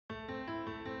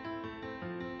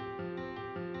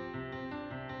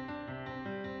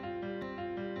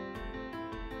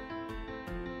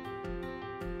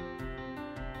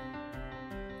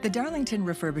The Darlington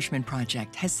Refurbishment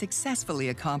project has successfully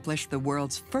accomplished the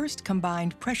world's first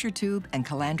combined pressure tube and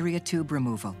Calandria tube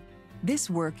removal. This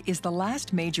work is the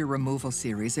last major removal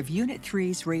series of Unit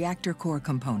 3's reactor core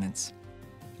components.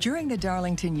 During the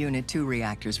Darlington Unit 2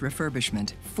 reactor's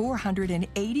refurbishment,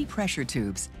 480 pressure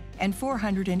tubes and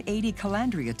 480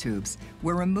 Calandria tubes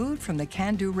were removed from the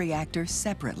CANDU reactor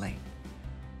separately.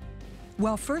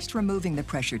 While first removing the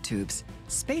pressure tubes,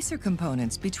 spacer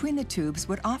components between the tubes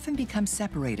would often become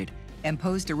separated and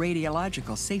posed a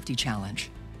radiological safety challenge.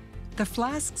 The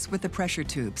flasks with the pressure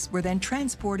tubes were then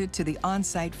transported to the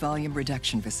on-site volume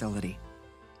reduction facility.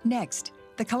 Next,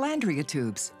 the Calandria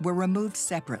tubes were removed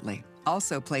separately,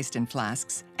 also placed in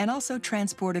flasks, and also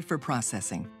transported for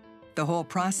processing. The whole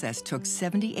process took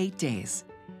 78 days.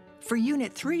 For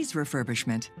Unit 3's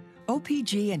refurbishment,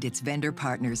 OPG and its vendor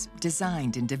partners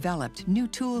designed and developed new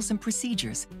tools and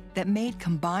procedures that made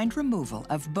combined removal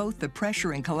of both the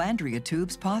pressure and Calandria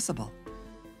tubes possible.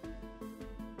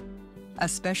 A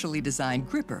specially designed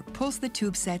gripper pulls the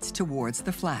tube sets towards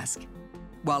the flask,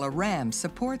 while a ram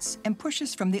supports and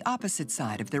pushes from the opposite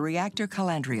side of the reactor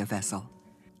Calandria vessel.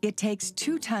 It takes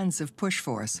 2 tons of push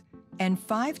force and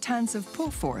 5 tons of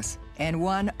pull force and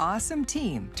one awesome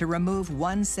team to remove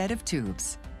one set of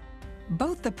tubes.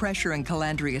 Both the pressure and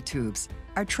Calandria tubes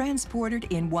are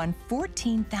transported in one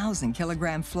 14,000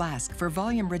 kilogram flask for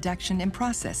volume reduction and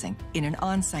processing in an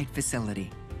on-site facility.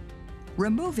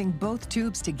 Removing both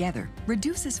tubes together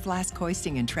reduces flask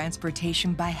hoisting and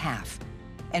transportation by half.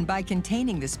 And by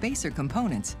containing the spacer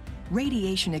components,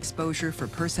 radiation exposure for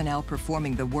personnel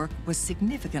performing the work was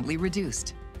significantly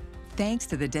reduced. Thanks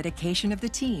to the dedication of the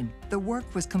team, the work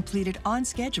was completed on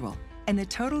schedule, and the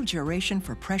total duration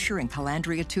for pressure and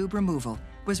Calandria tube removal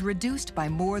was reduced by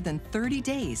more than 30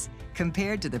 days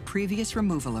compared to the previous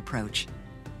removal approach.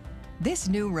 This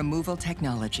new removal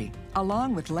technology,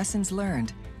 along with lessons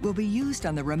learned, will be used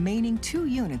on the remaining 2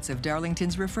 units of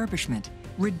Darlington's refurbishment,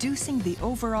 reducing the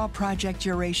overall project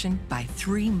duration by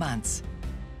 3 months.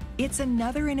 It's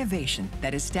another innovation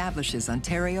that establishes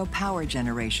Ontario Power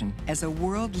Generation as a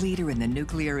world leader in the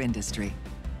nuclear industry.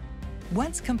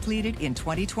 Once completed in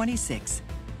 2026,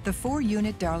 the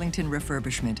 4-unit Darlington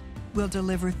refurbishment will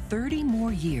deliver 30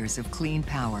 more years of clean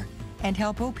power and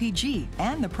help OPG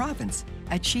and the province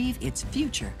achieve its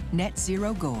future net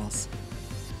zero goals.